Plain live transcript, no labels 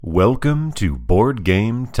Welcome to Board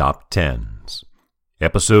Game Top Tens,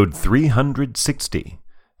 episode 360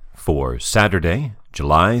 for Saturday,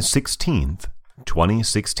 July 16th,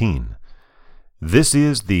 2016. This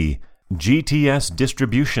is the GTS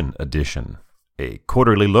Distribution Edition, a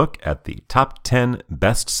quarterly look at the top 10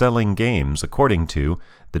 best-selling games according to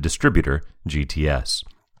the distributor GTS.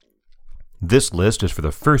 This list is for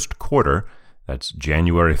the first quarter, that's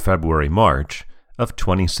January, February, March, of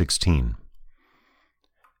 2016.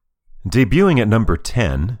 Debuting at number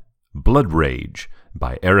 10, Blood Rage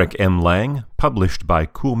by Eric M. Lang, published by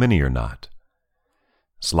Cool Mini or Not.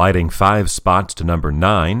 Sliding 5 spots to number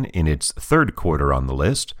 9 in its third quarter on the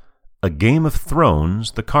list, A Game of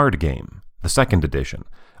Thrones, the card game, the second edition,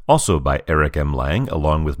 also by Eric M. Lang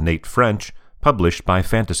along with Nate French, published by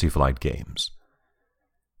Fantasy Flight Games.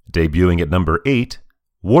 Debuting at number 8,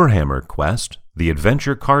 Warhammer Quest, the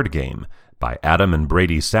adventure card game, by Adam and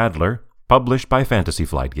Brady Sadler, published by Fantasy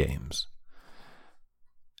Flight Games.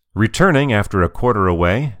 Returning after a quarter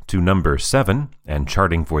away to number 7 and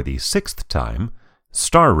charting for the 6th time,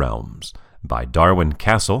 Star Realms by Darwin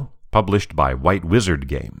Castle, published by White Wizard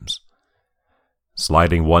Games.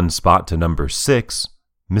 Sliding 1 spot to number 6,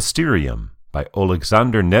 Mysterium by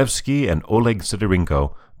Alexander Nevsky and Oleg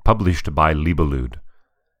Sidorenko, published by Libelud.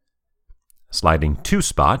 Sliding 2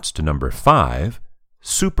 spots to number 5,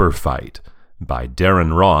 Super Fight by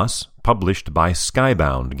Darren Ross, published by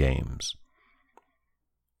Skybound Games.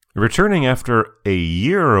 Returning after a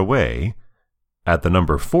year away, at the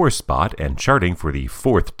number 4 spot and charting for the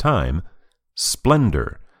 4th time,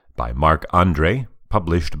 Splendor by Marc Andre,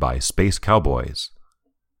 published by Space Cowboys.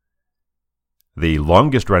 The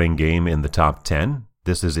longest-running game in the top 10,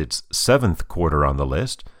 this is its 7th quarter on the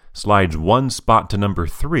list, slides 1 spot to number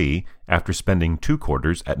 3 after spending 2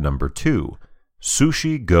 quarters at number 2,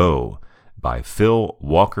 Sushi Go by Phil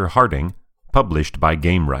Walker Harding, published by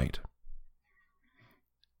Gamewright.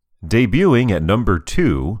 Debuting at number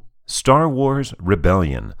 2, Star Wars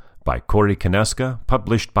Rebellion by Corey Konieczka,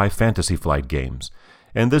 published by Fantasy Flight Games.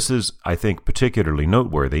 And this is, I think, particularly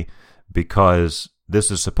noteworthy because this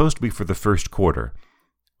is supposed to be for the first quarter,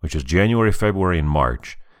 which is January, February, and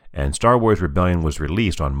March, and Star Wars Rebellion was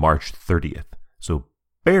released on March 30th, so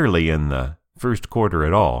barely in the first quarter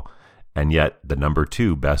at all, and yet the number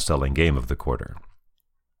 2 best-selling game of the quarter.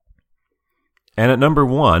 And at number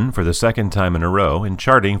 1 for the second time in a row and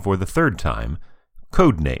charting for the third time,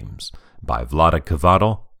 Codenames by Vlaada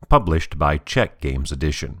Chvátil, published by Czech Games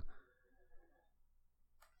Edition.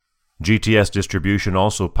 GTS Distribution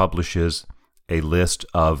also publishes a list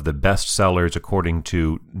of the best sellers according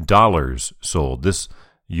to dollars sold. This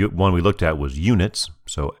one we looked at was units,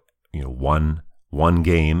 so one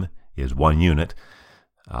game is 1 unit.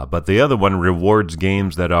 But the other one rewards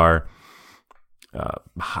games that are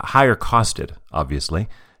higher costed, obviously,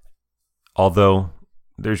 although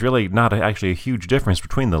there's really not actually a huge difference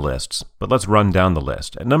between the lists. But let's run down the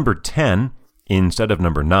list. At number 10, instead of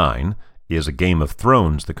number 9, is A Game of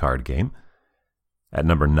Thrones, the card game. At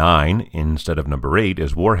number 9, instead of number 8,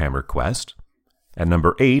 is Warhammer Quest. At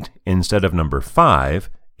number 8, instead of number 5,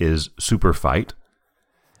 is Super Fight.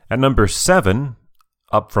 At number 7,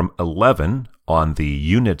 up from 11 on the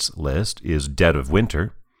units list, is Dead of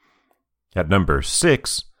Winter. At number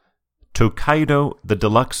 6, Tokaido the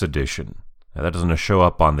Deluxe Edition. Now, that doesn't show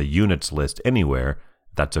up on the units list anywhere.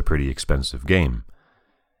 That's a pretty expensive game.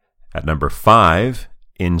 At number 5,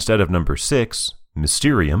 instead of number 6,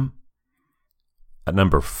 Mysterium. At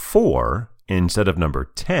number 4, instead of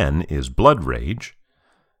number 10, is Blood Rage.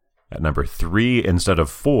 At number 3, instead of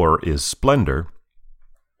 4, is Splendor.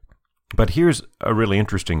 But here's a really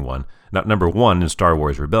interesting one. Now, number 1 is Star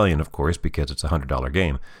Wars Rebellion, of course, because it's a $100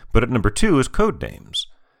 game. But at number 2 is Codenames.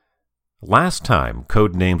 Last time,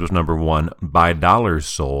 Codenames was number 1 by dollars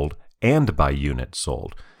sold and by units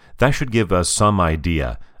sold. That should give us some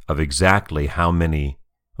idea of exactly how many,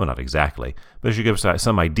 well, not exactly, but it should give us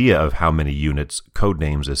some idea of how many units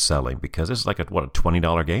Codenames is selling, because this is like a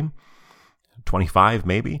 $20 game? 25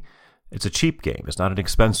 maybe? It's a cheap game. It's not an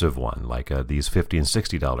expensive one like these $50 and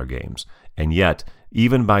 $60 games. And yet,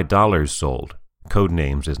 even by dollars sold,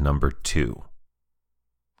 Codenames is number 2.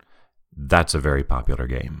 That's a very popular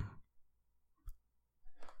game.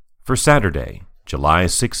 For Saturday, July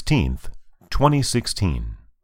 16th, 2016.